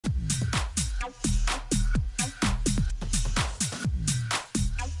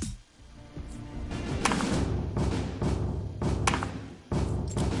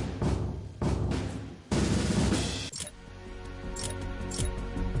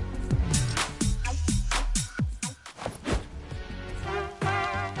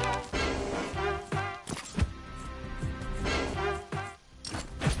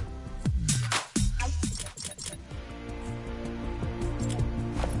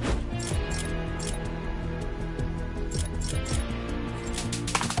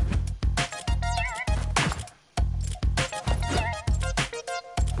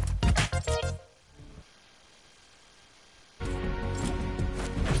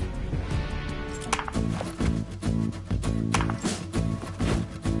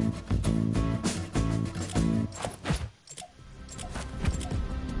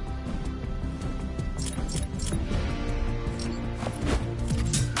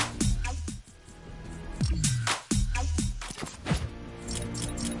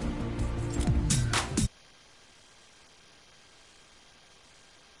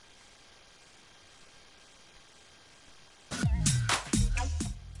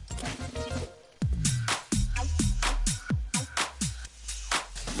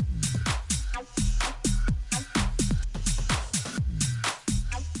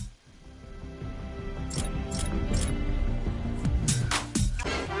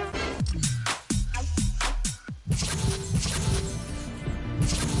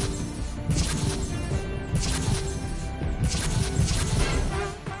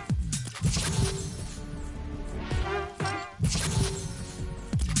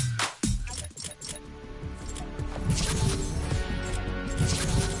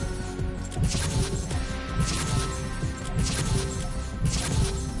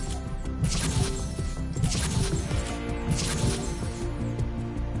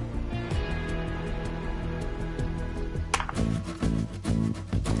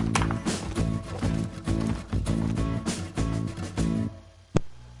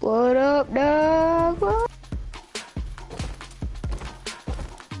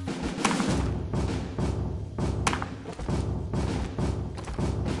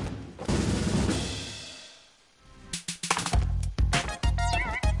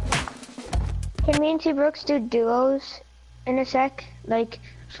me and T Brooks do duos in a sec, like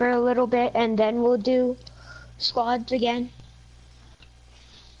for a little bit, and then we'll do squads again?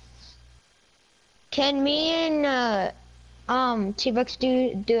 Can me and T Brooks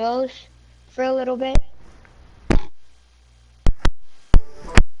do duos for a little bit?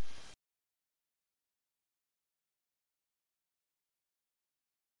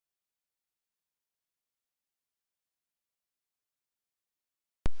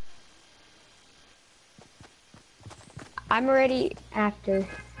 I'm already after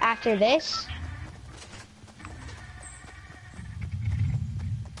this.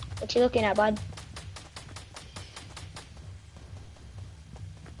 What you looking at, bud?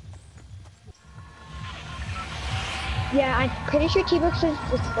 Yeah, I'm pretty sure T-Brooks is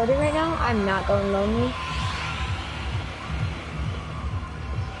discorded right now. I'm not going lonely.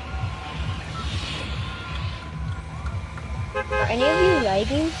 Are any of you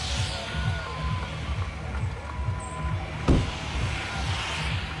lagging?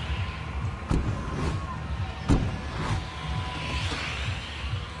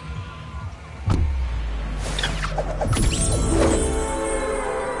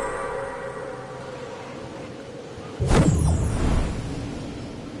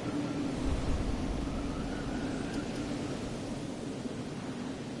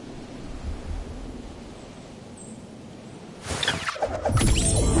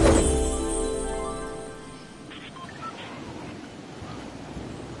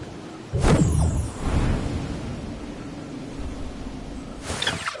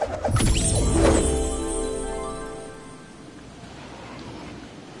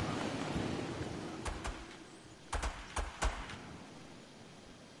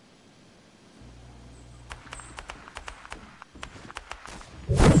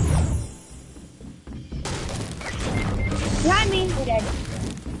 Behind me! I'm dead.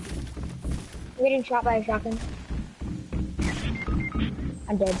 I'm getting shot by a shotgun.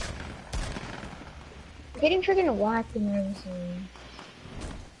 I'm dead. I'm getting freaking whacked and everything.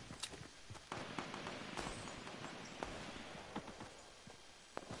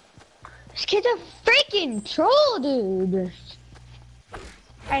 This kid's a freaking troll, dude!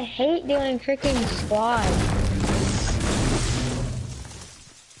 I hate doing freaking squads.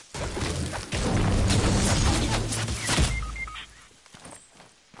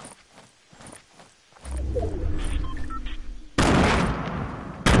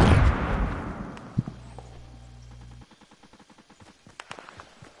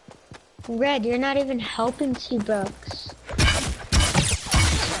 Red, you're not even helping T Brooks.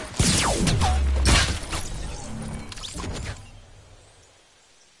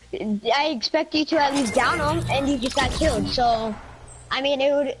 I expect you to at least down him, and you just got killed. So, I mean,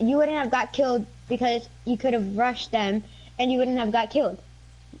 you wouldn't have got killed because you could have rushed them, and you wouldn't have got killed.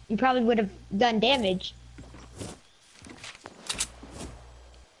 You probably would have done damage.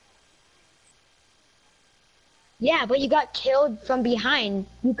 Yeah, but you got killed from behind.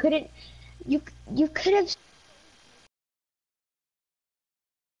 You couldn't. You could have.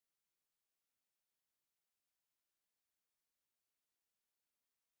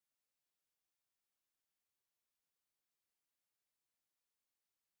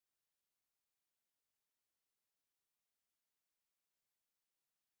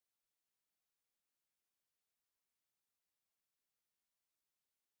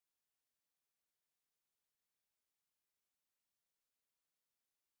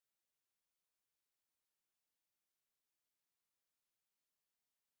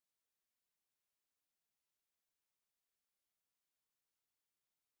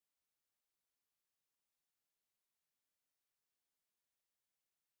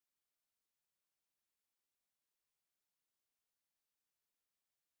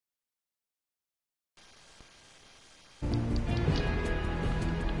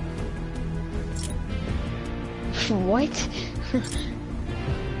 What?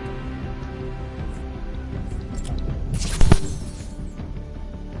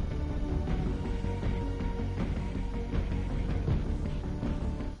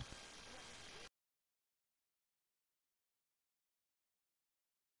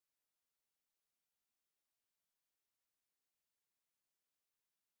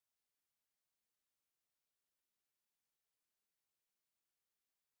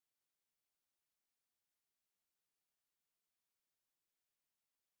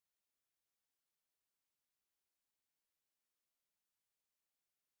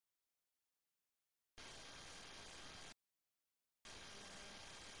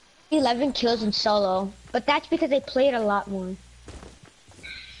 $11 kills in solo, but that's because they played a lot more.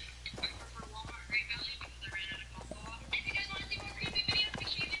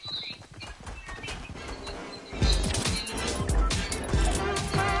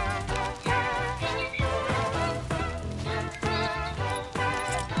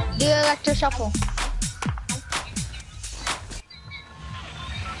 Do electro shuffle.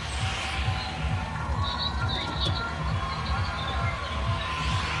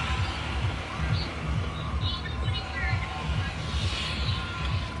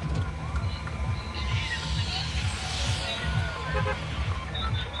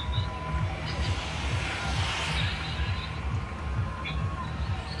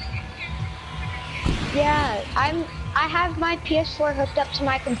 Yeah, I have my PS4 hooked up to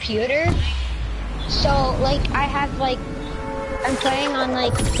my computer. So like I'm playing on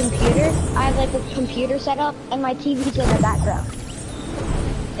like computer. I have like a computer set up and my TV's in the background.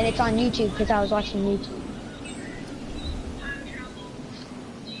 And it's on YouTube because I was watching YouTube.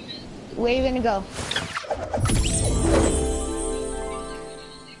 Where are you gonna go?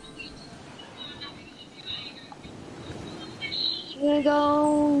 I'm gonna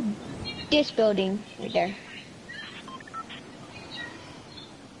go this building right there.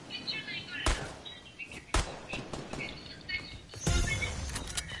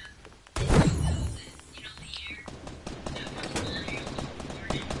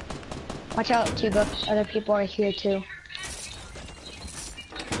 Watch out, Tuba. Other people are here too.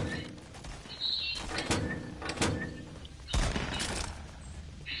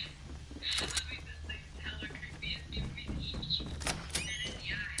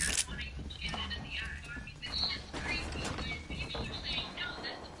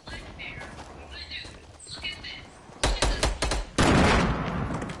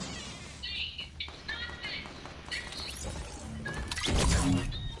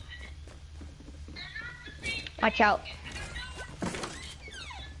 Watch out.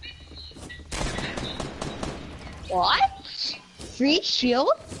 What? Free shield?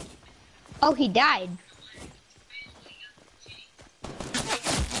 Oh, he died.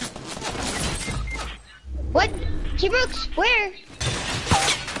 What? T-Brooks, where?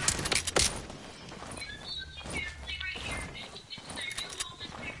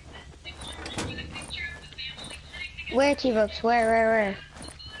 Where, T-Brooks? Where?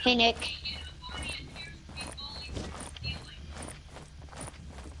 Hey, Nick.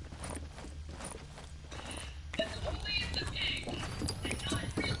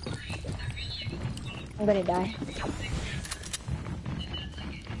 I'm gonna die.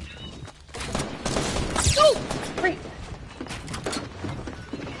 Oh! Free.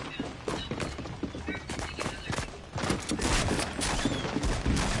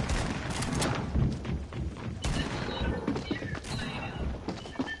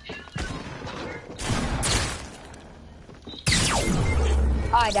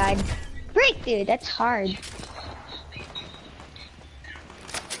 Oh, I died. Break, dude, that's hard.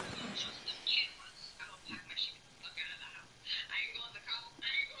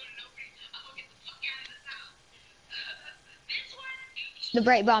 The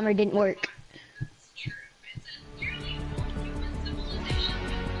bright bomber didn't work.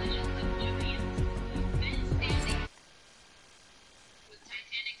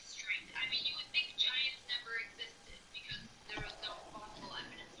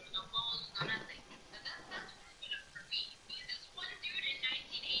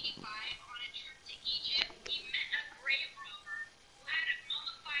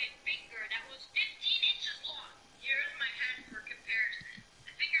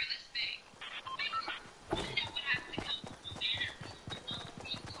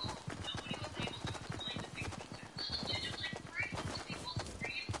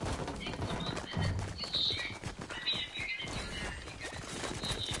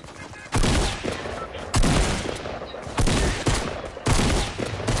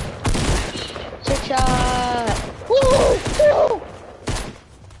 Woo!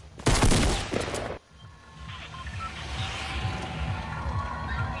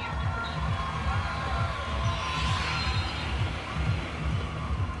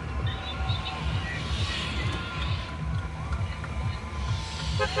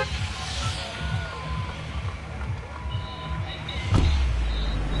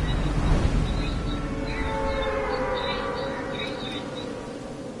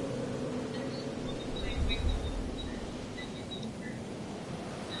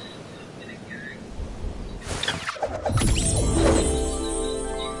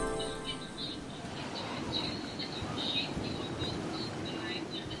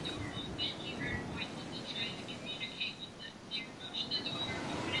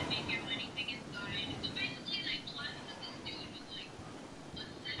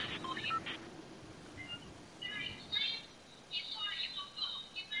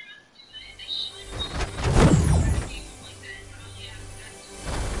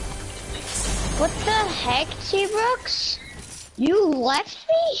 What the heck, T-Brooks? You left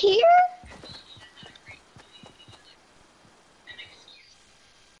me here?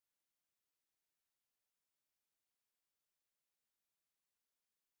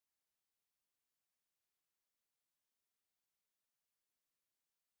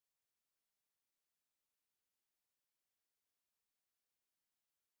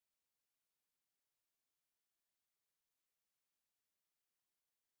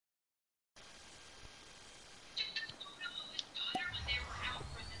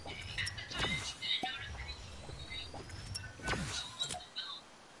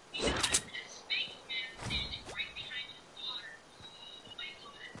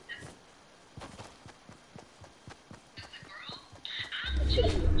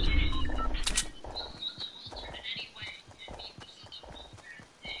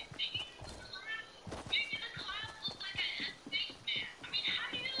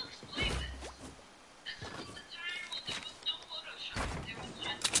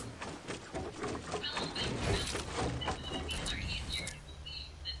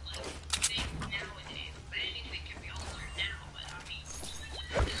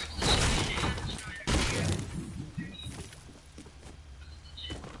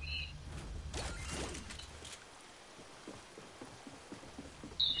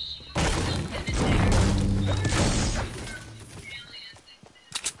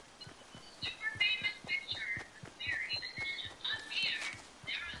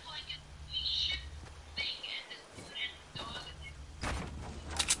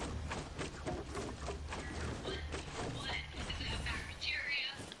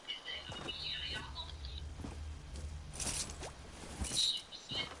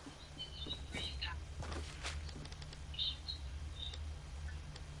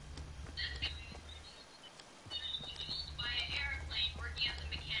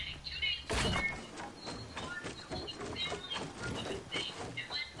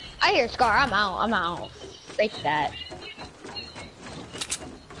 I hear Scar, I'm out. Fake that.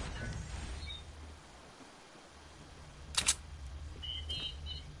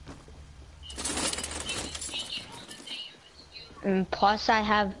 And plus I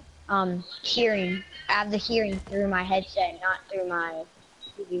have hearing. I have the hearing through my headset, not through my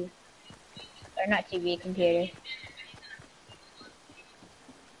TV. Or not TV, computer.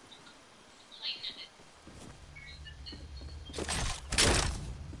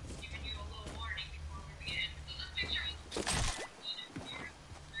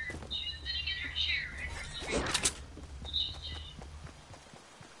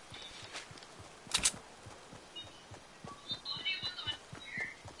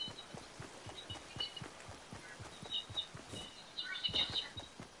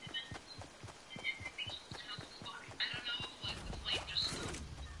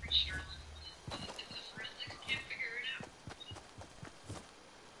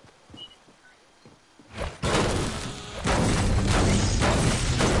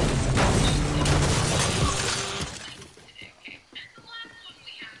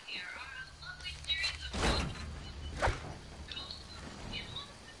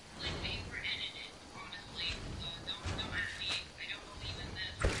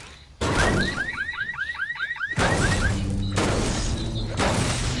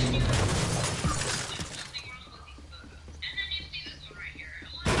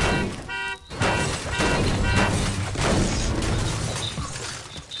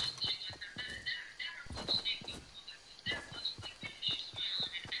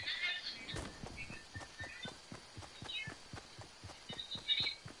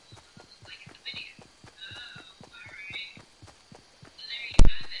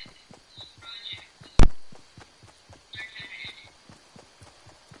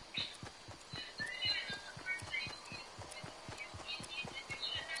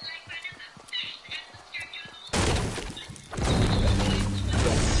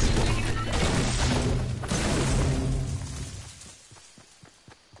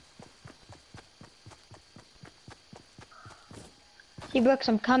 T-Brooks,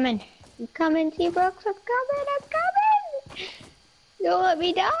 I'm coming. I'm coming, T-Brooks, I'm coming. Don't let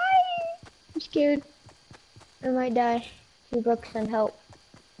me die. I'm scared. I might die. T-Brooks, send help.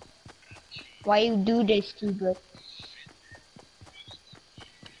 Why you do this, T-Brooks?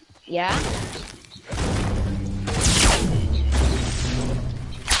 Yeah?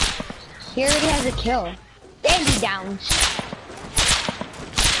 He already has a kill. Dandy downs.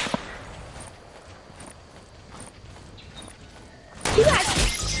 You got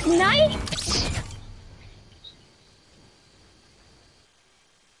sniped?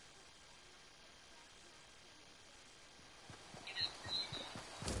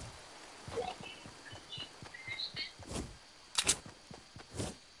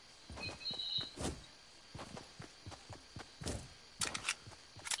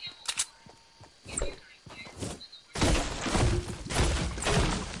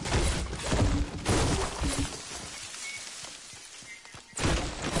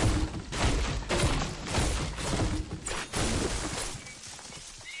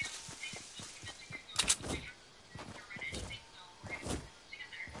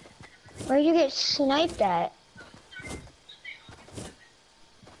 Where'd you get sniped at?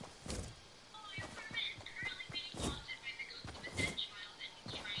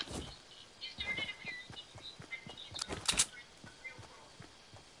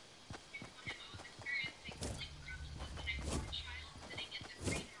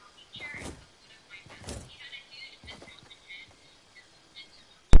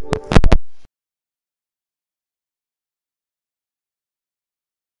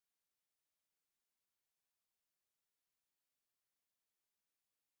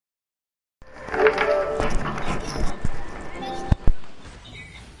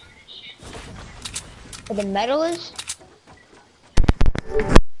 Where the medal is?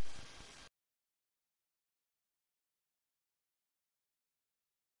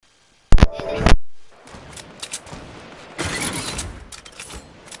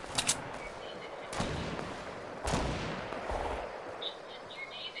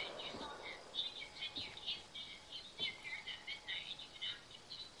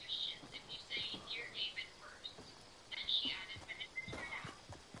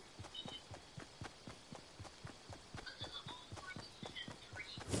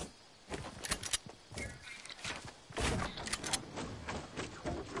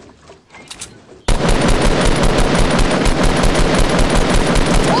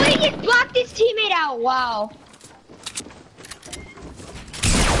 Blocked his teammate out, wow.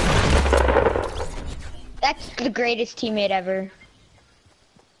 That's the greatest teammate ever.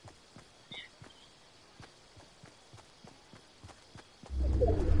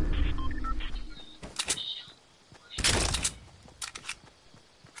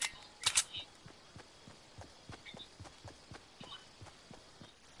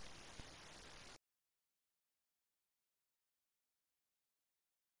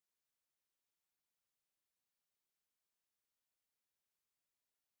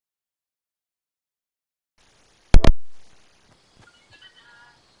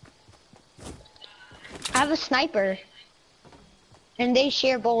 I have a sniper. And they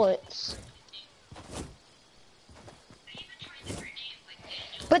share bullets.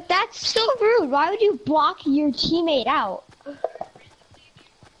 But that's so rude. Why would you block your teammate out?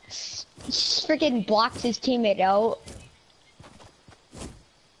 Just freaking blocks his teammate out.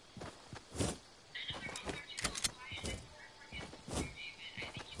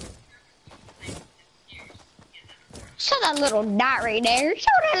 Show that little dot right there. Show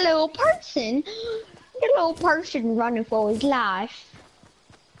that little person. The little person running for his life.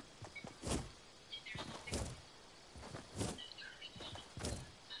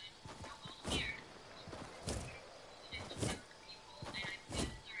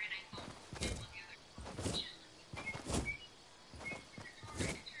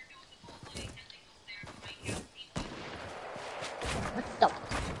 What the?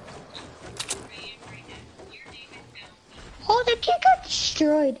 Oh, the kid got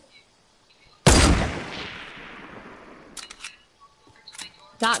destroyed.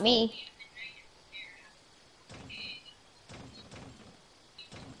 Not me.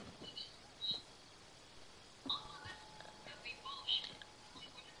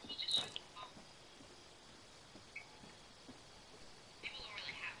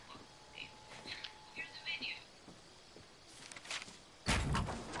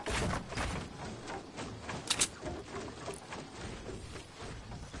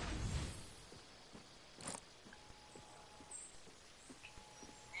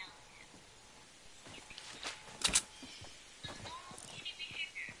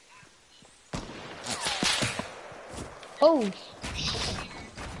 Oh.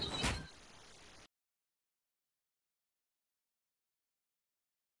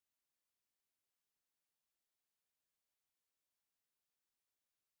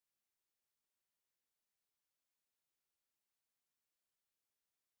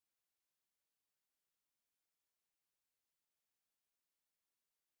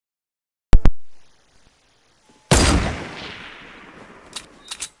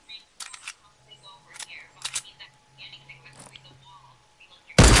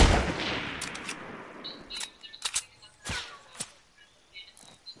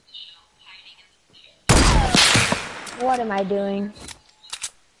 What am I doing?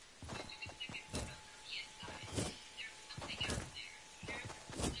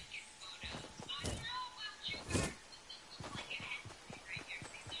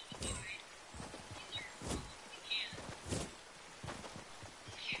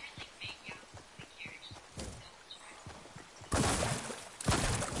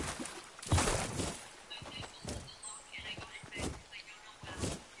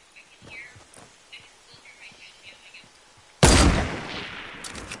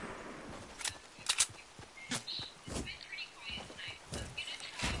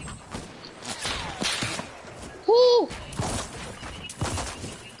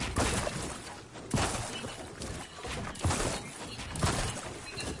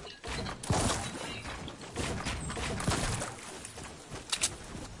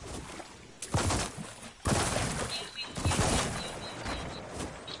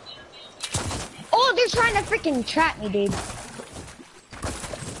 freaking trap me, dude.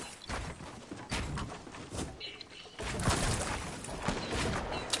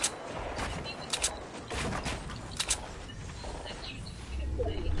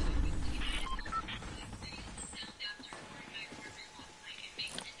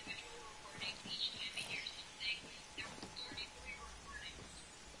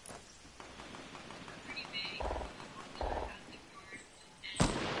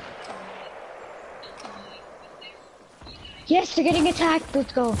 Yes, they're getting attacked.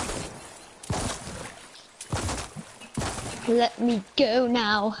 Let's go. Let me go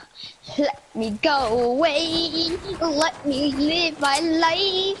now. Let me go away. Let me live my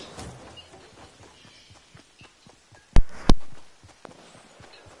life.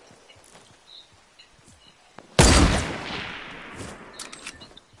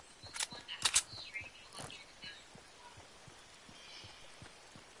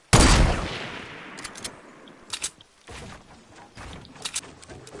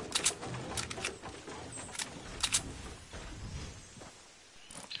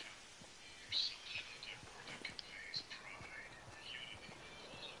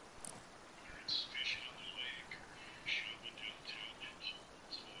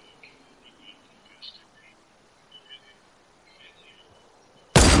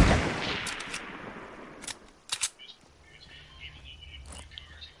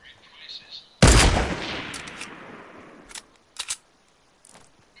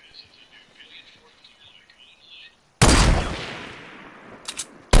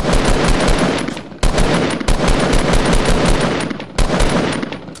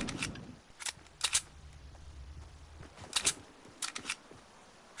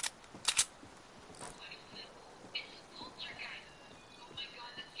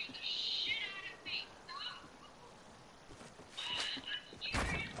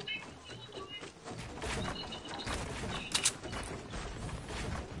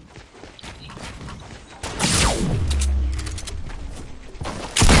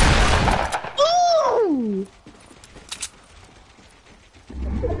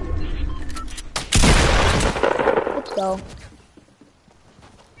 Let's go.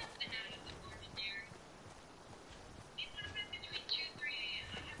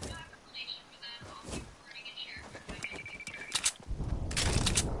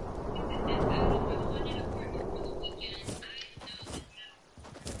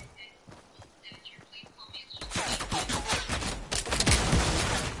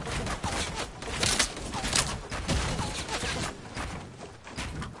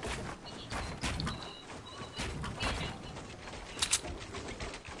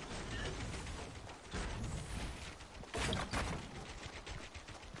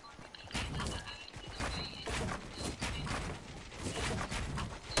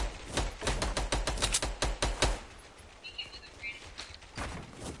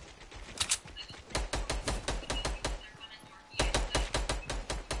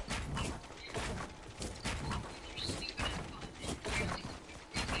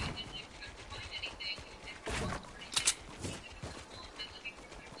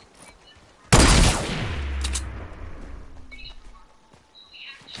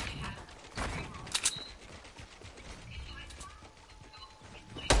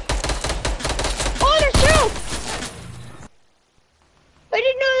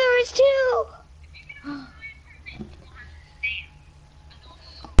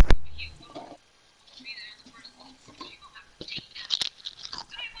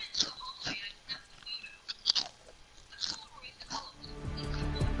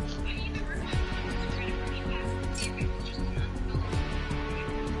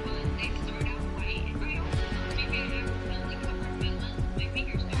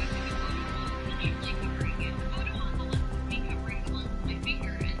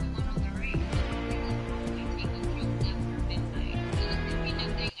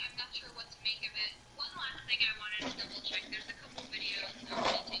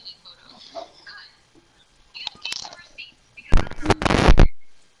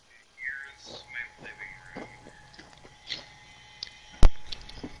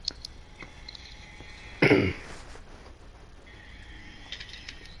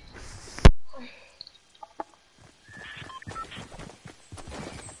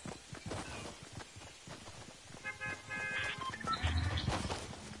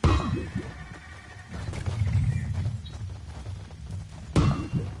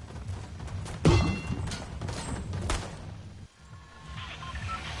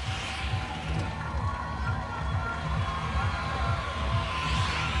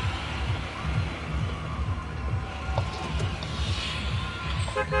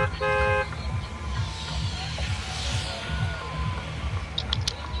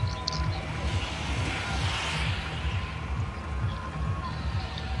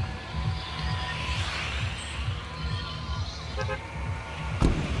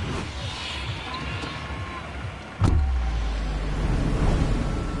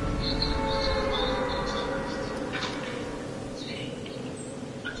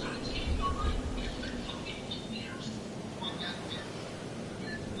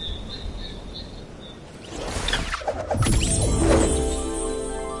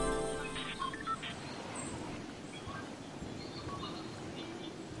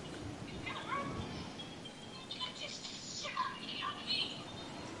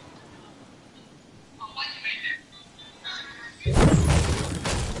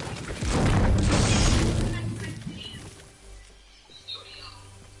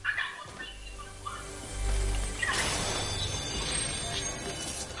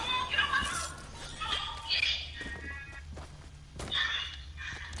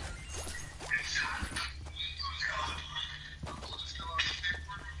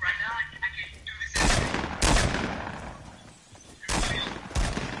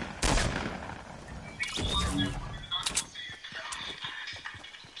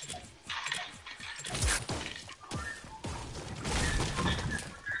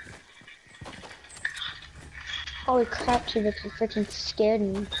 Holy crap, dude, that freaking scared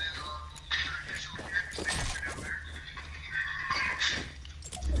me.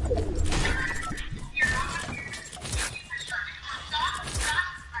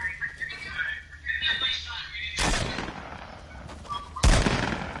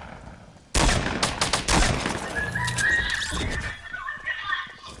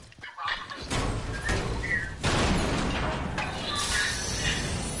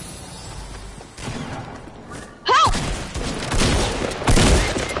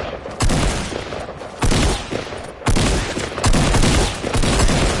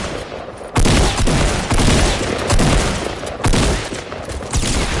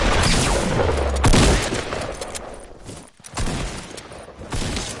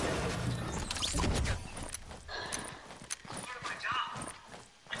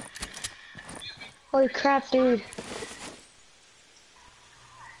 Holy crap, dude.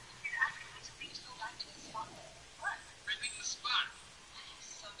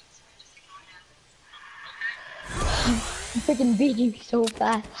 I'm freaking beating so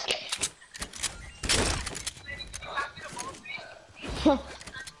fast.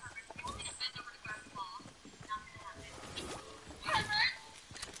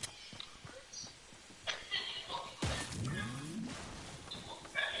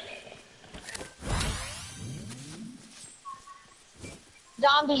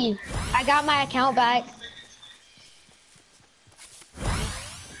 Zombie, I got my account back.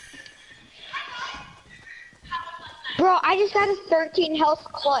 Bro, I just got a 13 health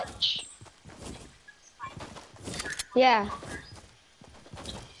clutch. Yeah.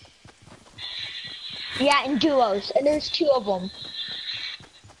 Yeah, in duos, and there's 2 of them.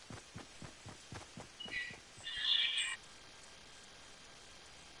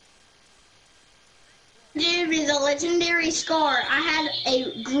 Dude, with a legendary scar, I had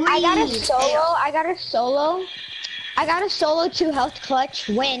a green. I got a solo 2 health clutch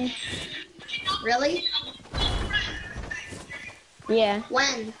win. Really? Yeah.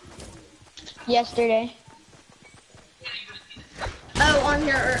 When? Yesterday. Oh, on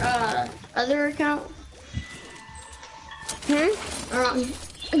your other account?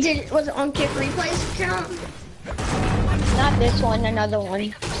 Was it on Kick Replay's account? Not this one, another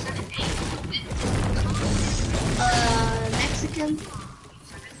one. Mexican?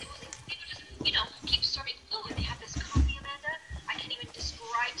 You know, keep serving food. They have this coffee, Amanda. I can't even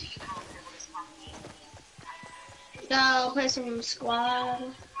describe to you how incredible this coffee is. Go play some squad.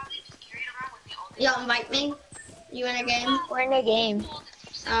 Probably just carry it around with me all day. Y'all invite me? You in a game? We're in a game.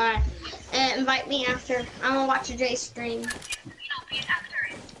 Alright. Invite me after. I'm gonna watch a J stream. You know, be an actor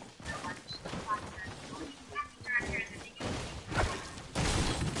and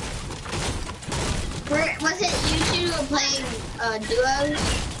Was it you two playing duos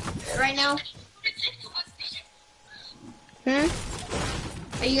right now?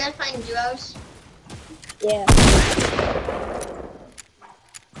 Are you guys playing duos? Yeah.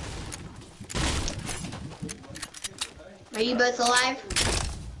 Are you both alive?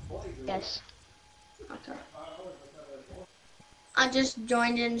 Yes. Okay. I just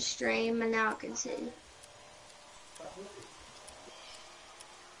joined in stream and now I can see.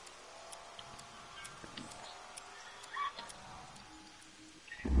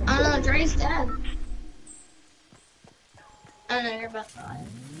 Oh no, Drey's dead. Oh no, you're both alive.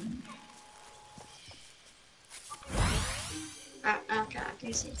 Okay, I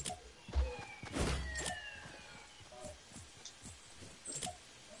can see.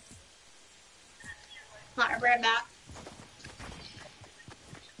 Alright, right back.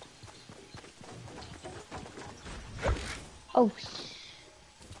 Oh.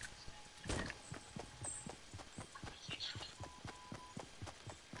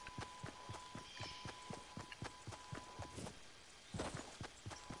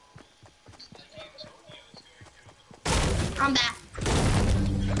 I'm back.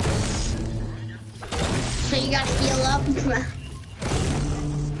 So you got to heal up?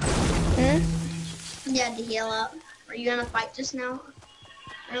 You had to heal up. Were you gonna fight just now?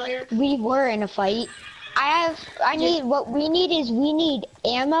 Earlier? We were in a fight. What we need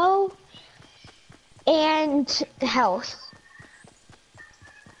ammo and health.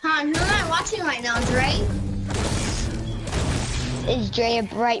 Who am I watching right now, Drey? Is Drey a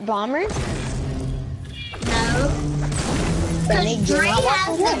bright bomber? No. Then Because do Drey not watch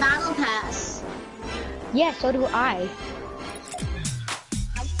has him. the battle pass. Yeah, so do I.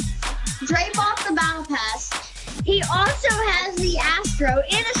 Drey bought the battle pass. He also has the Astro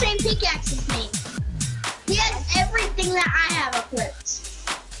and the same pickaxe as me. He has everything that I have equipped.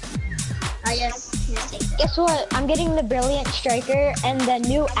 Oh yes, Guess what? I'm getting the Brilliant Striker and the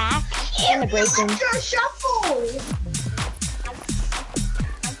new axe and the Breaking. Electro Shuffle!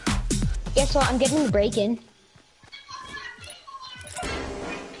 Yeah, so I'm getting the break-in.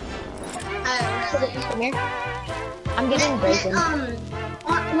 Come here. I'm getting the break-in.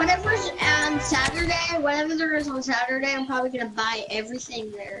 Whatever's on Saturday, whatever there is on Saturday, I'm probably gonna buy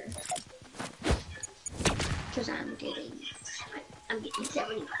everything there. Cause I'm getting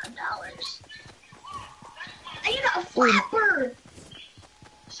 $75. I need a flapper.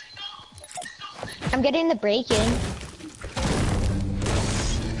 I'm getting the break-in.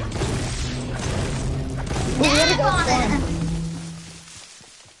 We gotta go farm.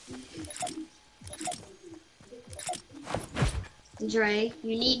 Drey,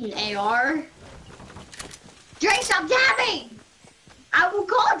 you need an AR. Drey, stop dabbing! I will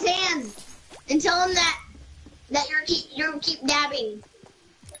call Dan and tell him that you keep dabbing.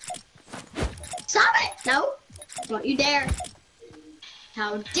 Stop it! No, don't you dare!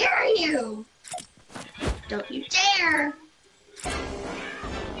 How dare you! Don't you dare!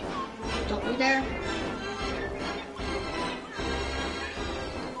 Don't you dare!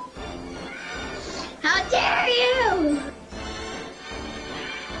 How dare you!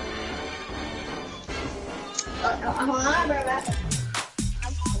 Hold on, I'll bring it back.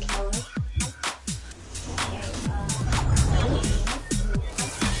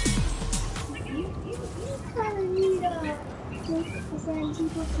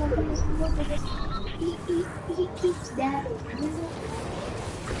 He keeps dabbing,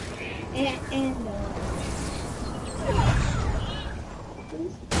 and he's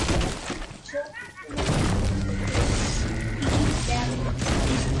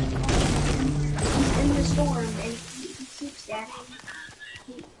in the storm, and he keeps dabbing.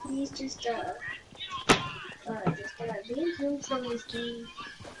 He's just being killed from his game.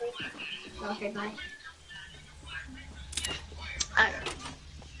 Okay, bye.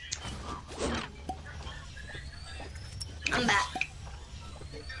 I'm back.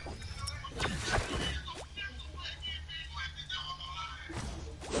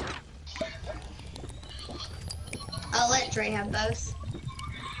 I'll let Drey have both.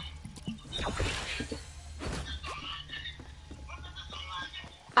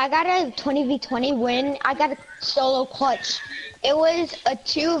 I got a 20v20 win. I got a solo clutch. It was a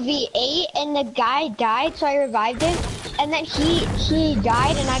 2v8 and the guy died, so I revived him. And then he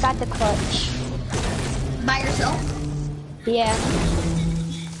died and I got the clutch. By yourself? Yeah.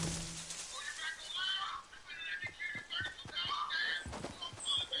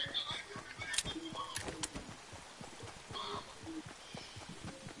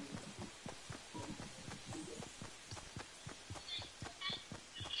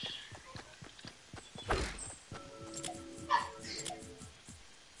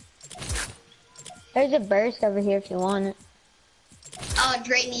 There's a burst over here if you want it. Oh,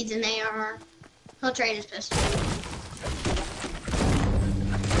 Drey needs an AR. He'll trade his pistol.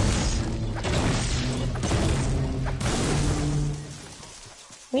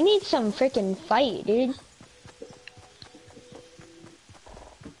 We need some freaking fight, dude.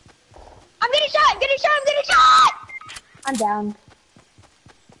 I'm getting shot! I'm getting shot! I'm getting shot! I'm down.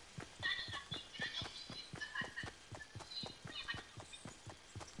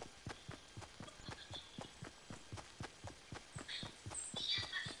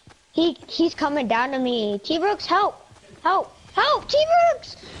 He's coming down to me. T-Brooks, help! Help! Help!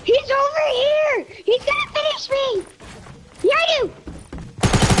 T-Brooks! He's over here! He's gonna finish me! Behind you!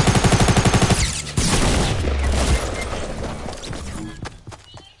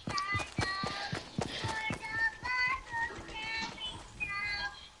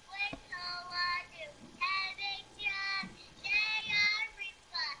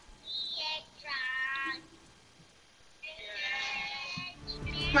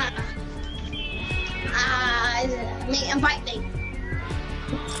 Invite me.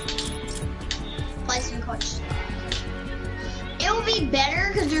 Play some coach. It will be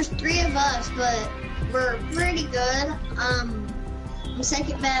better because there's 3 of us, but we're pretty good. I'm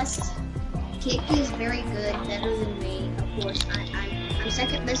second best. Kick is very good, better than me, of course. I'm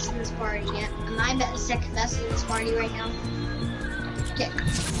second best in this party. Yeah, am I second best in this party right now? Kick.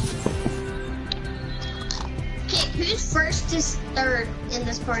 Kick. Who's first to third in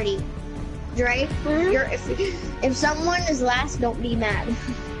this party? Drey, if someone is last, don't be mad.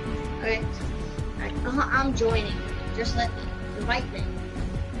 Okay. I'm joining. Just let me invite me.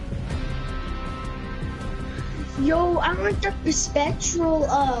 Yo, I want the spectral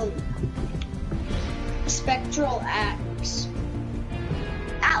axe.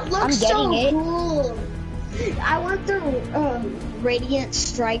 That looks so cool. I want the radiant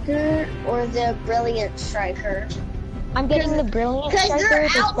striker or the brilliant striker. I'm getting the brilliant Because their striker,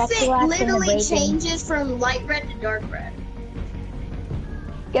 the outfit spectral axe, and the literally breaking. changes from light red to dark red.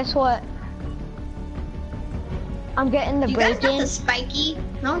 Guess what? I'm getting the You guys got breaking. the spiky?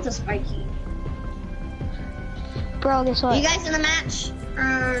 No, it's a spiky. Bro, guess what? You guys in the match?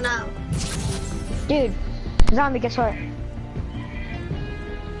 Or no? Dude, zombie, guess what?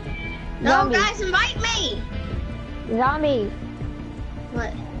 No, Zombie. guys, invite me! Zombie,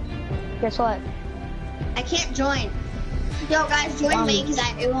 What? guess what? I can't join. Yo, guys, join me because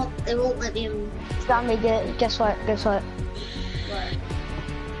it won't let me. Zombie, guess what? Guess what? What?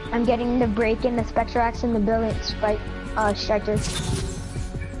 I'm getting the breaking, the spectral axe, and the brilliant striker.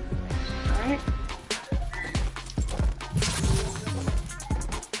 Alright.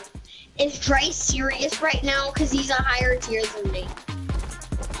 Is Drey serious right now? Because he's a higher tier than me.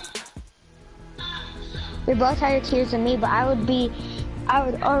 We're both higher tiers than me, but I would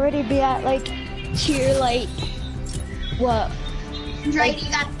already be at like tier like what? Drey, you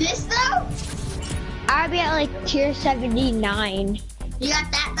got this though? I'd be at like tier 79. You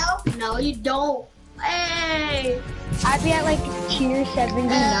got that though? No, you don't. Hey! I'd be at like tier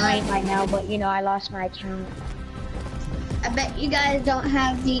 79 right now, but you know I lost my account. I bet you guys don't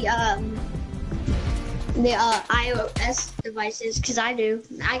have the iOS devices, because I do.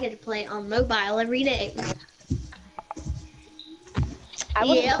 I get to play on mobile every day. I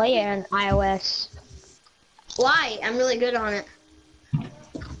wouldn't Yep. play it on iOS. Why? I'm really good on it.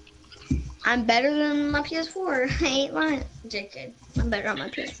 I'm better than my PS4. I ain't lying. JK. I'm better on my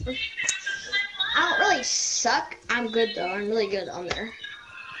PS4. I don't really suck. I'm good though. I'm really good on there.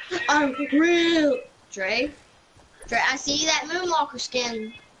 I'm real. Drey, I see that Moonwalker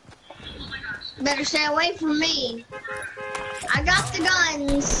skin. Better stay away from me. I got the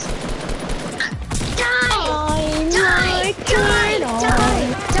guns. Die! Die! Die!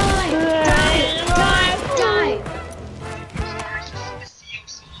 Die! Die! Die! Die!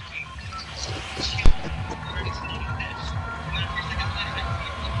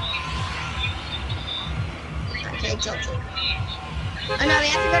 Okay, tilted. Oh no, we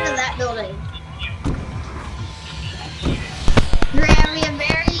have to go to that building. We have a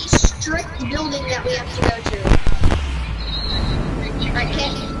very strict building that we have to go to. I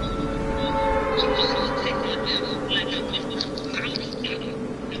can't.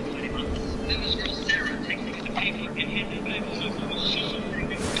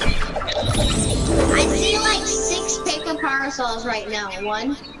 I see like 6 paper parasols right now.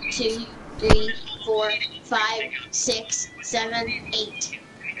 1, 2, 3, 4, 5, 6, 7, 8.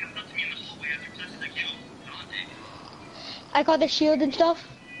 I got the shield and stuff.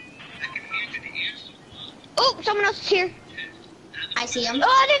 Oh, someone else is here. I see them.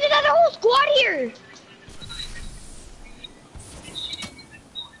 Oh, there's another whole squad here.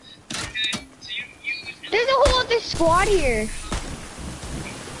 There's a whole other squad here.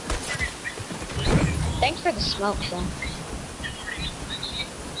 Thanks for the smoke, though.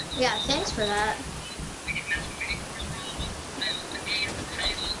 Yeah, thanks for that.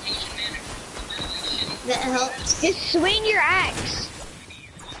 That helps. Just swing your axe.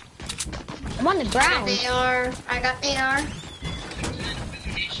 I'm on the ground. I got AR.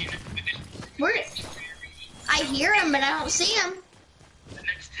 Where? I hear him, but I don't see him.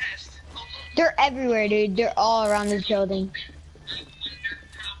 They're everywhere, dude. They're all around this building.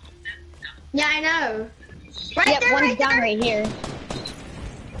 Yeah, I know. Right Yep, there, one's right down there. right here.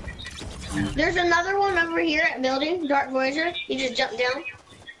 There's another one over here at building, Dark Voyager. He just jumped down.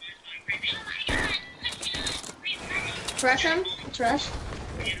 Rush him. Let's rush.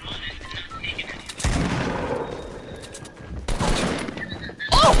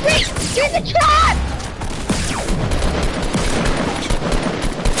 Oh, wait! There's a trap!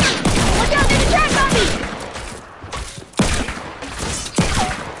 Look out, there's a trap on me!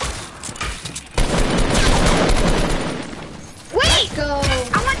 Wait! Go.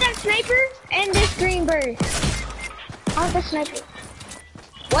 I want that sniper and this green bird. I want the sniper.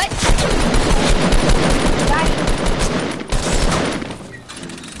 What? Got it.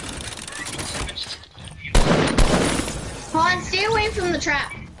 Hold on, stay away from the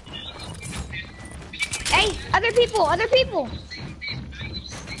trap. Hey, other people, other people.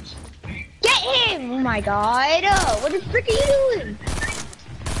 Get him! Oh my god. What the frick are you doing?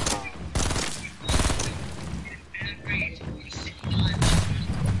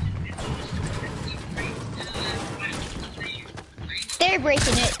 They're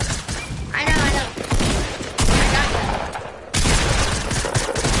breaking it. I know. I got that.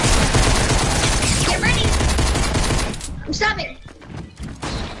 Get ready. I'm stopping.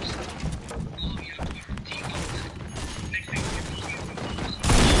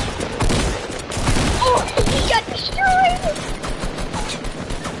 Oh, he got destroyed!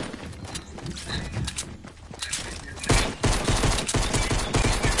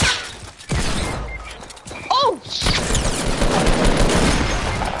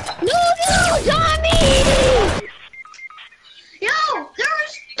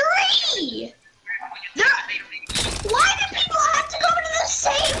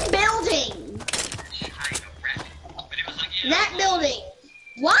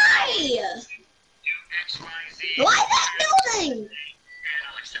 Why? Do X, Y, Z. Why that building? And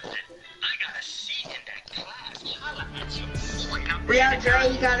I'll accept it. I got a seat in that class. Holla at you. Oh, I got Yeah,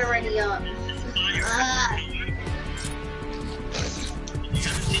 Drey, you got it ready up. You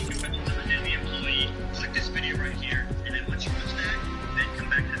have a secret weapons of a deadly employee. Click this video right here, and then once you watch that, then come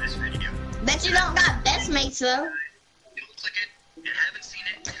back to this video. Bet you don't got best mates though. You'll click it, and haven't seen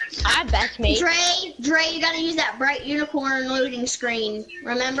it, and then I best mate. Drey, you gotta use that bright unicorn loading screen.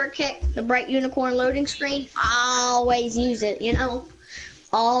 Remember, Kick? The bright unicorn loading screen? Always use it, you know?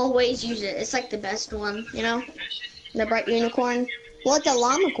 Always use it. It's like the best one, you know? The bright unicorn. Well, it's a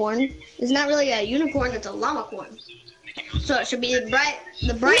llamacorn. It's not really a unicorn, it's a llamacorn. So it should be the bright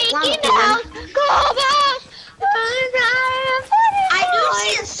llamacorn. Go back! I do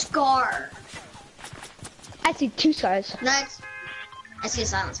see a scar. I see 2 scars. Next. I see a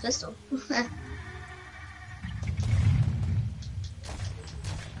silenced pistol.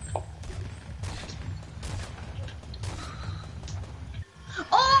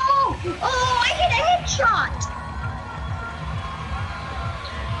 Oh, I hit a headshot.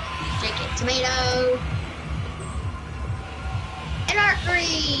 Take it, tomato. An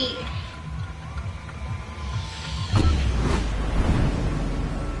archery.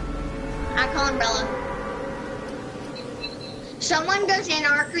 I call umbrella. Someone goes in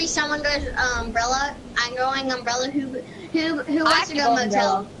archery, someone goes umbrella. I'm going umbrella. Who wants to go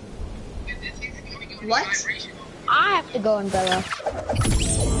motel? What? I have to go umbrella.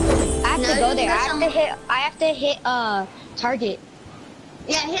 I have to go there. I have to hit target.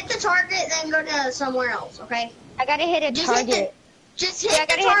 Yeah, hit the target, then go to somewhere else, okay? I gotta hit a target. Just hit I the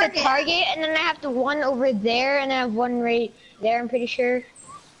gotta target. hit the target, and then I have to one over there, and I have one right there, I'm pretty sure.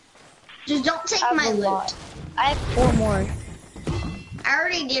 Just don't take I my have a loot. lot. I have 4 more. I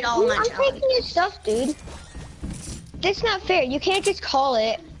already did all my I'm challenge. taking your stuff, dude. That's not fair. You can't just call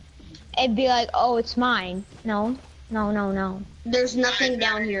it and be like, oh, it's mine. No. No. There's nothing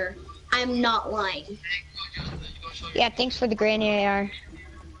down here. I'm not lying. Yeah, thanks for the granny AR.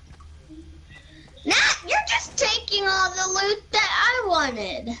 Nah, you're just taking all the loot that I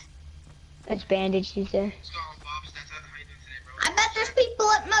wanted. That's bandages there. I bet there's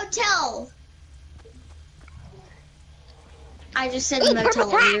people at motel. I just said Ooh, motel.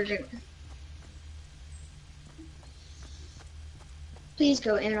 purple Weird. Please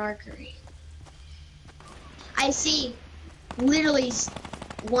go in archery. I see literally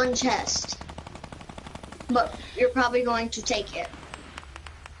 1 chest. But you're probably going to take it.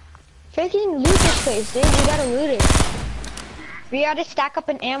 Freaking loot this place, dude. You gotta loot it. We gotta stack up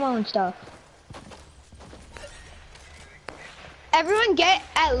an ammo and stuff. Everyone get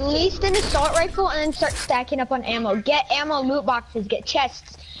at least an assault rifle and then start stacking up on ammo. Get ammo loot boxes, get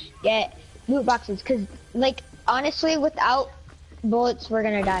chests, get loot boxes. Cause like, honestly, without bullets, we're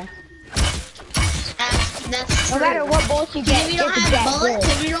gonna die. That's No true. matter what bullets you get, If you don't just have get bullets,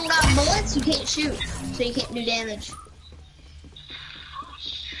 if you don't got bullets, you can't shoot. So you can't do damage.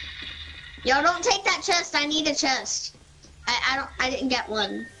 Yo, don't take that chest. I need a chest. I didn't get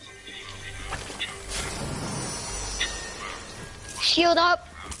one. Shield up.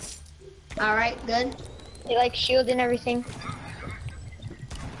 All right, good. You like shield and everything.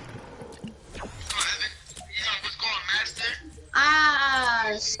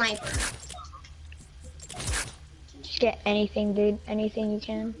 Sniper. Just get anything, dude. Anything you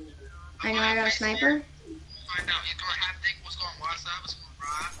can. I know I got a sniper. Find out. You're gonna have to think what's going on WhatsApp, what's going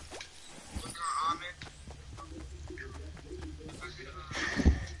on what's going on Ahmed.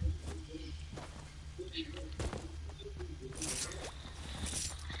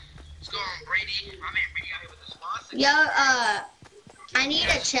 What's going on Brady? I mean Brady out here with the sponsor. Yo, I need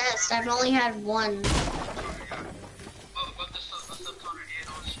a chest. I've only had one.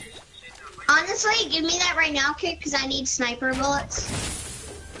 Honestly, give me that right now, kid, because I need sniper bullets.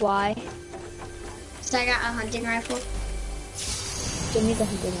 Why? So I got a hunting rifle. Give me the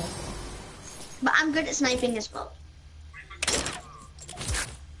hunting rifle. But I'm good at sniping as well.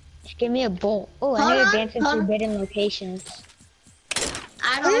 Just give me a bolt. Oh, I Hold need to on, dance in hold on. forbidden locations.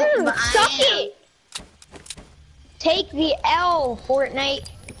 I don't, but suck I am. it! Take the L, Fortnite.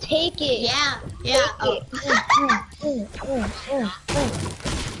 Take it. Yeah. Take it.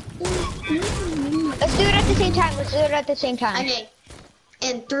 Let's do it at the same time. Okay.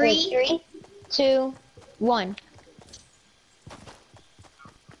 In Wait, 3. 3, 2, 1. Oh,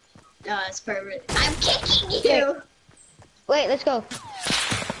 that's perfect. I'm kicking you. Wait, let's go.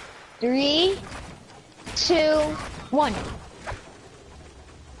 3, 2, 1.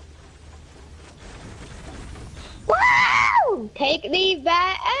 Woo! Take me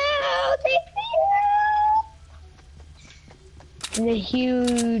back. Oh, take me out. And the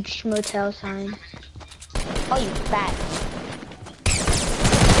huge motel sign. Oh, you fat.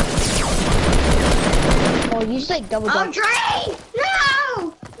 Oh, you just like double Oh, jump. Drey!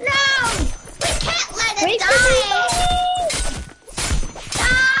 No! No! We can't let it Wait die!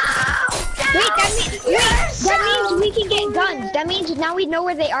 No! Wait, that You're means we can get guns. That means now we know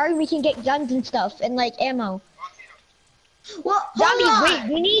where they are and we can get guns and stuff and like ammo. Well, Zombie, hold wait, on.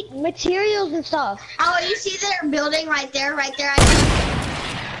 we need materials and stuff. Oh, you see their building right there, right there?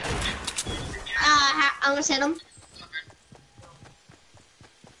 I almost hit him.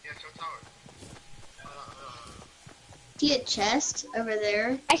 See a chest over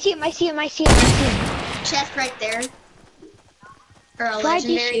there? I see him. Chest right there. Or a Why'd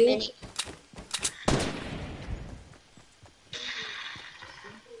you legendary shoot? mini.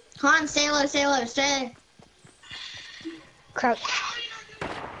 Come on, stay low, stay. Crouch.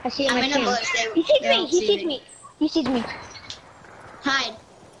 I see him. I'm in a bush. He sees They me. don't He see sees me. He sees me. Hide.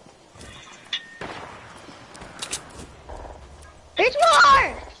 There's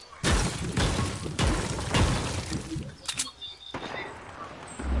more!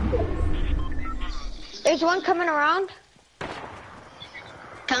 There's one coming around.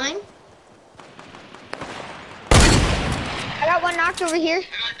 Coming? I got one knocked over here.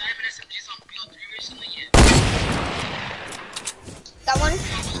 Got one.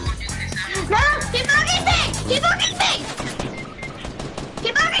 No! Keep bugging me! Keep bugging me!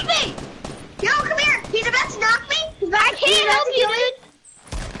 Keep bugging me! Yo, come here! He's about to knock me! I can't help you, dude.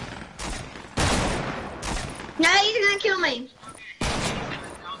 No, he's gonna kill me.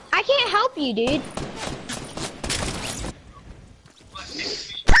 I can't help you, dude.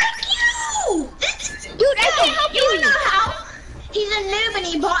 Thank you! Dude, I can't help you. You know how? He's a noob and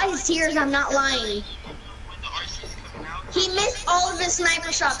he bought his tears, I'm not lying. He missed all of his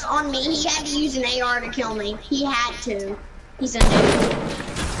sniper shots on me. He had to use an AR to kill me. He had to. He's a noob.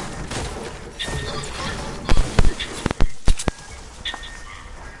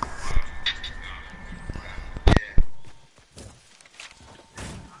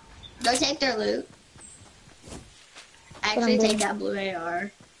 Go take their loot. Actually, take that blue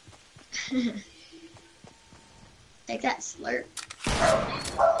AR. Take that slurp.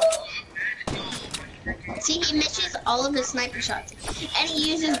 See, he misses all of his sniper shots. And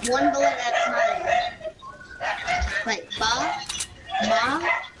he uses one bullet at a time. Like, ba, ba,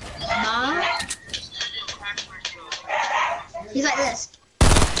 ba. He's like this.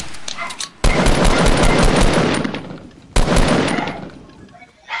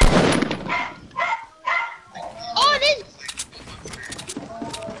 Oh, this.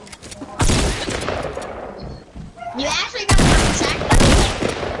 You actually got one attack.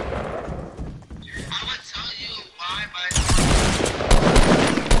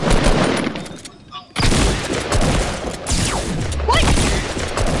 What?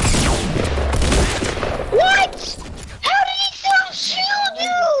 What? How did he still shoot,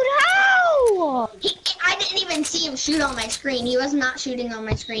 dude? How? I didn't even see him shoot on my screen. He was not shooting on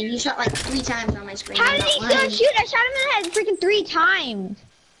my screen. He shot like 3 times on my screen. How I'm did not he still lying. shoot? I shot him in the head freaking 3 times.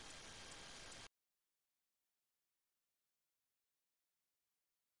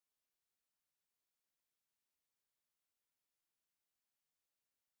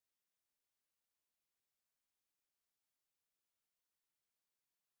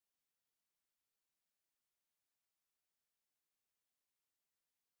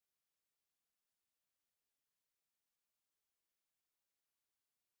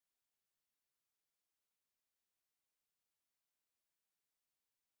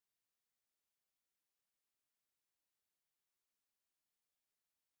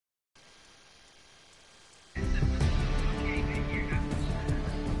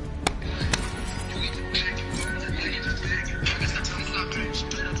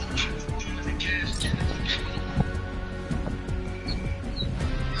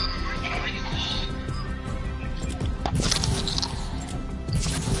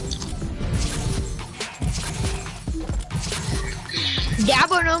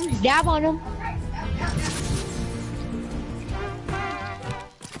 Dab on him. Dab on him.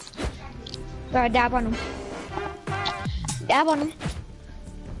 Gotta dab on him. Dab on him.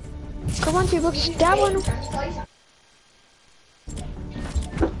 Come on, people, just dab on him.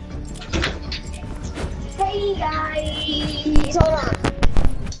 Hey guys, hold on.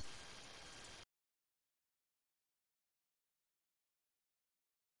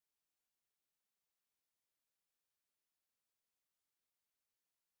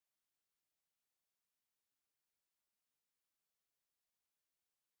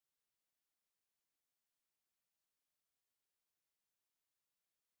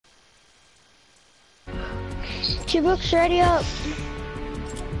 Chibook's ready up.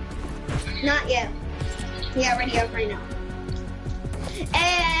 Not yet. Yeah, ready up right now.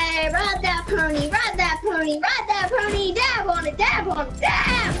 Hey, ride that pony, ride that pony, ride that pony, dab on it, dab on it,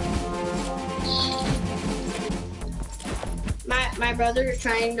 dab! My brother is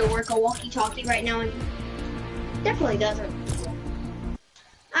trying to work a walkie-talkie right now and definitely doesn't.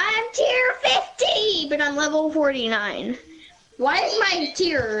 I'm tier 50, but I'm level 49. Why is my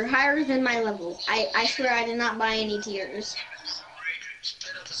tier higher than my level? I swear I did not buy any tiers.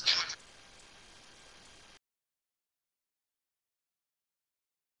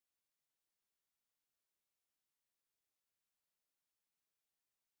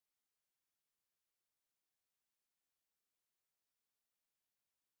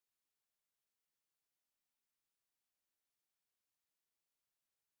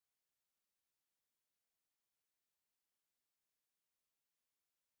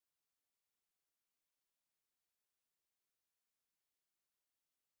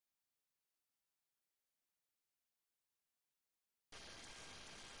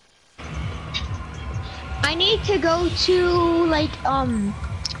 I need to go to like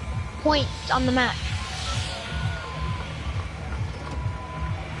points on the map.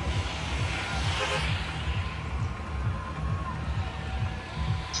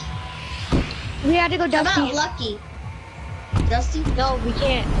 We gotta go How Dusty. about Lucky? Dusty? No, we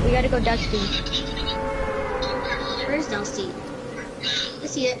can't. We gotta go Dusty. Where's Dusty? I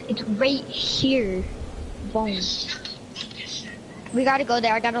see it. It's right here. Boom. We gotta go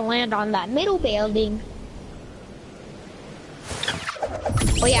there. I gotta land on that middle building.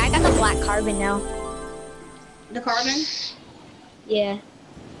 Oh yeah, I got the black carbon now. The carbon? Yeah,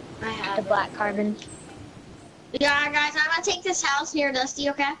 I have the black carbon. Yeah, guys, I'm gonna take this house here,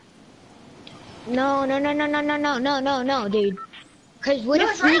 Dusty, okay? No, dude. Cause what No,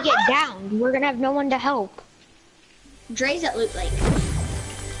 if it's we right get across. down? We're gonna have no one to help. Drey's at Loot Lake.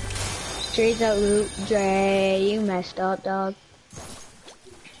 Drey's out loot. Drey, you messed up, dog.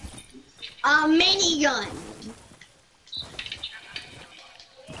 A minigun.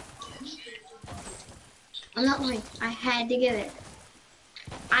 I'm not lying. I had to get it.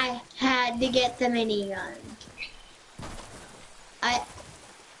 I had to get the minigun.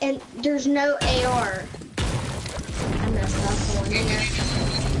 And there's no AR. I messed up one in there.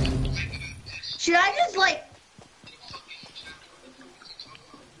 Should I just like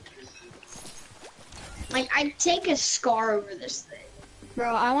I'd take a scar over this thing.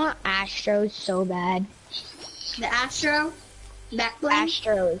 Bro, I want Astros so bad. The Astro? Back bling?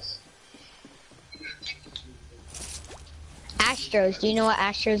 Astros. Astros, do you know what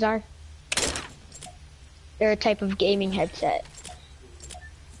Astros are? They're a type of gaming headset.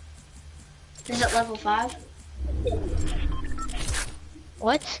 Is it level 5?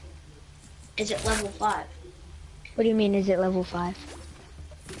 What? Is it level 5? What do you mean, is it level 5?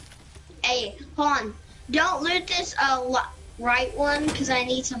 Hey, hold on. Don't loot this right one, because I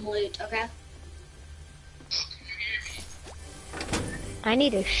need some loot, okay? I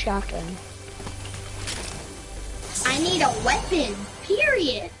need a shotgun. I need a weapon,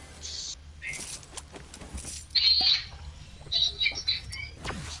 period.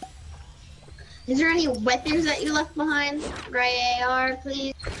 Is there any weapons that you left behind? Gray AR,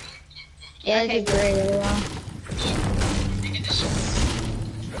 please. Yeah, Okay, it's a great area.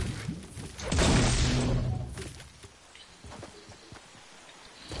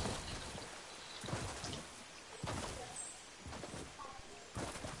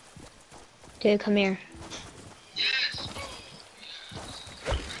 Dude, come here.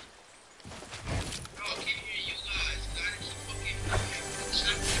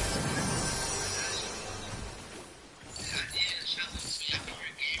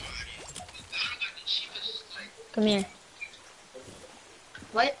 Come here.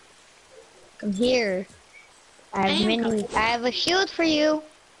 What? Come here. I have mini. I have a shield for you.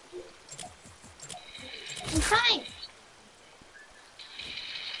 I'm fine.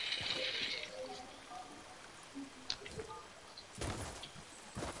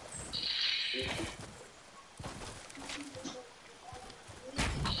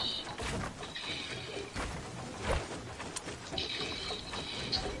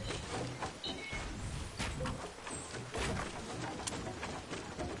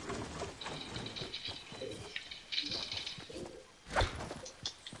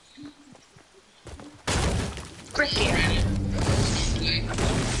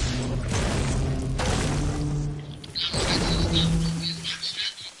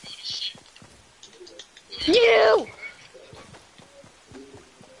 You!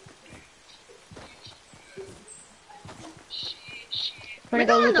 Wanna We're go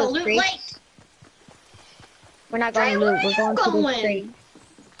going loot to those Loot crates? Lake. We're not going Drey, to where loot. are We're you going to the going? crate.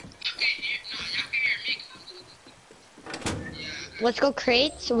 Let's go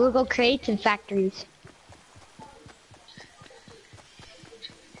crates. We'll go crates and factories.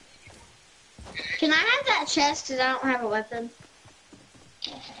 Can I have that chest? Cause I don't have a weapon.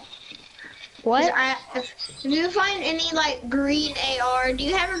 What? If you find any like green AR, do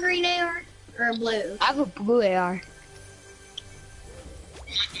you have a green AR or a blue? I have a blue AR.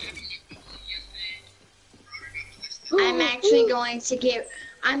 I'm actually going to get.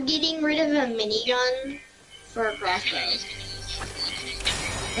 I'm getting rid of a minigun for a crossbow.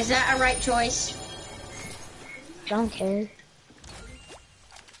 Is that a right choice? Don't care.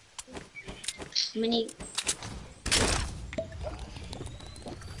 Mini.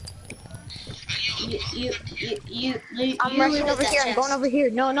 I'm rushing over here. I'm going over here.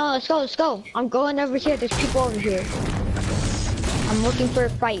 No, let's go, let's go. I'm going over here. There's people over here. I'm looking for a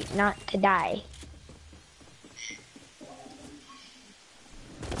fight, not to die.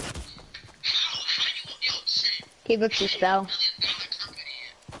 He looks your spell.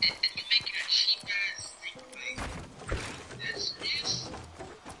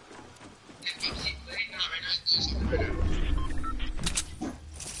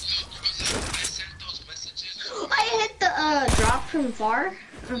 I hit the drop from far.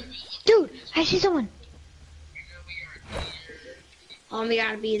 Dude, I see someone. We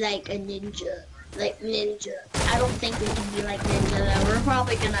gotta be like a ninja. Like ninja. I don't think we can be like ninja though. We're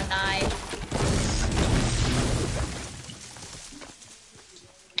probably gonna die.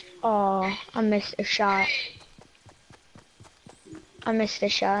 Oh, I missed a shot. I missed a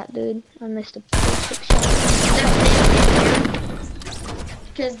shot, dude. I missed a perfect shot.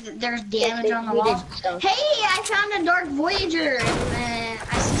 Because there's damage on the wall. Hey, I found a Dark Voyager. And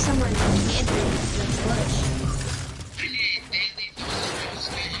I see someone hid in the bush.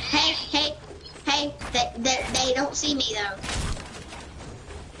 Hey, they don't see me though.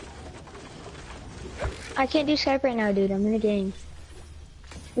 I can't do Skype right now, dude. I'm in a game.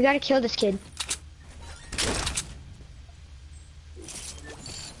 We gotta kill this kid.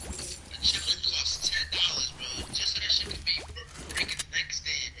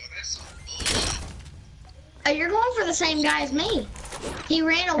 Oh, you're going for the same guy as me. He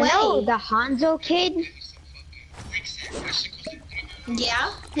ran away. No, the Hanzo kid.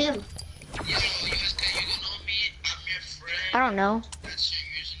 Yeah, him. I don't know.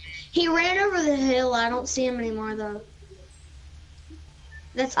 He ran over the hill. I don't see him anymore though.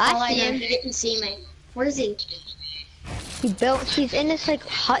 That's all I know. He didn't see me. Where is he? He's in this like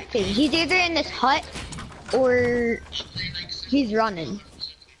hut thing. He's either in this hut or he's running.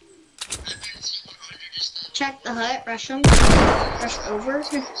 Check the hut, rush him. Rush over.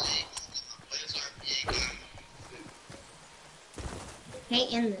 He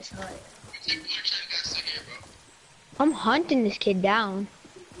ain't in this hut. I'm hunting this kid down.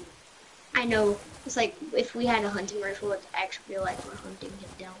 I know. It's like if we had a hunting rifle, it'd actually feel like we're hunting him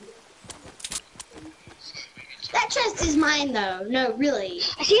down. That chest is mine though. No, really.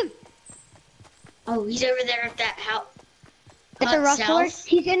 I see him. Oh, he's over there at that house. At the rustler.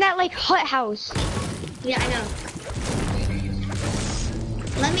 He's in that like hut house. Yeah, I know.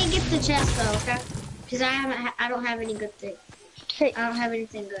 Let me get the chest though, okay? Because I don't have any good thing. Okay. I don't have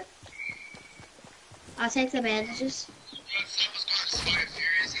anything good. I'll take the bandages.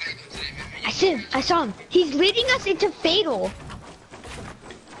 I see him. I saw him. He's leading us into Fatal.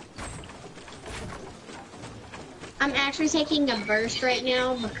 I'm actually taking a burst right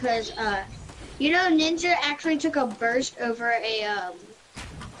now because, you know, Ninja actually took a burst over a,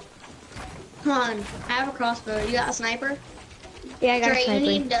 Hold on, I have a crossbow. You got a sniper? Yeah, I got a sniper.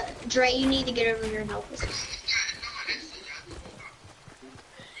 Drey, you need to get over here and help us.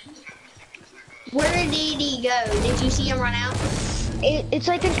 Where did he go? Did you see him run out? It's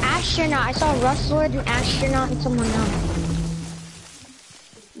like an astronaut. I saw a rustler, an astronaut, and someone else.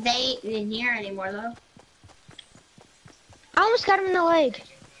 They ain't in here anymore, though. I almost got him in the leg.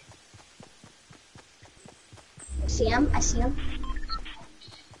 See him? I see him.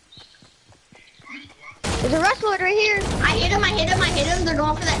 There's a rustler right here. I hit him. They're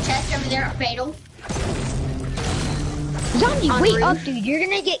going for that chest over there at Fatal. Zombie, wait up, dude. You're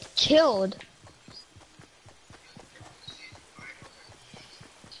gonna get killed.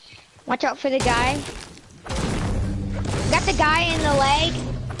 Watch out for the guy. Got the guy in the leg.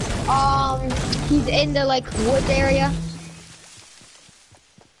 He's in the like woods area.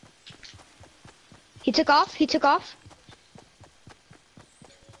 He took off. He took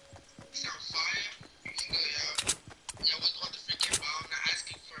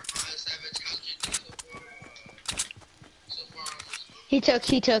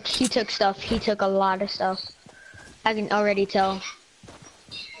stuff. He took a lot of stuff. I can already tell.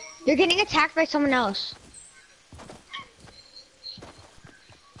 You're getting attacked by someone else.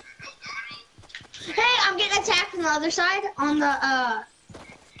 Hey, I'm getting attacked on the other side, on the,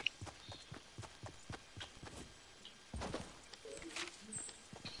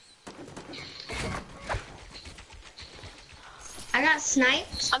 I got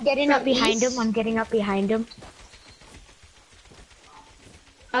sniped. I'm getting up behind him. I'm getting up behind him.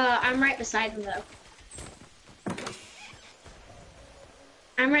 I'm right beside him, though.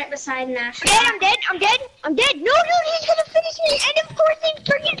 I'm right beside Nash. I'm dead. I'm dead. I'm dead. No, dude, he's gonna finish me. And of course he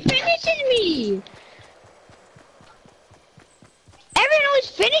freaking finishes me. Everyone always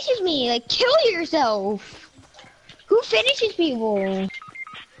finishes me. Like, kill yourself. Who finishes people?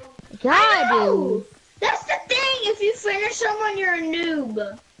 God, dude. That's the thing. If you finish someone, you're a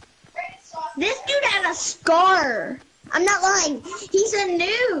noob. This dude had a scar. I'm not lying. He's a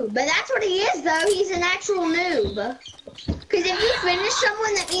noob. But that's what he is, though. He's an actual noob. Because if you finish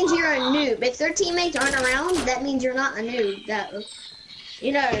someone, that means you're a noob. If their teammates aren't around, that means you're not a noob. Though.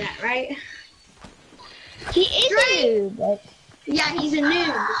 You know that, right? He is a noob. Yeah, he's a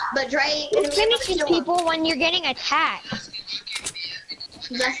noob. But Drey Who finishes people when you're getting attacked?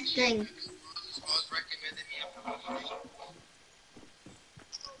 That's the thing.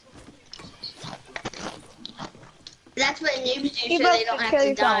 That's what noobs do, so they don't have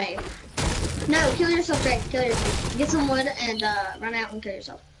to die. No, kill yourself, Drey. Kill yourself. Get some wood and run out and kill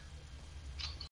yourself.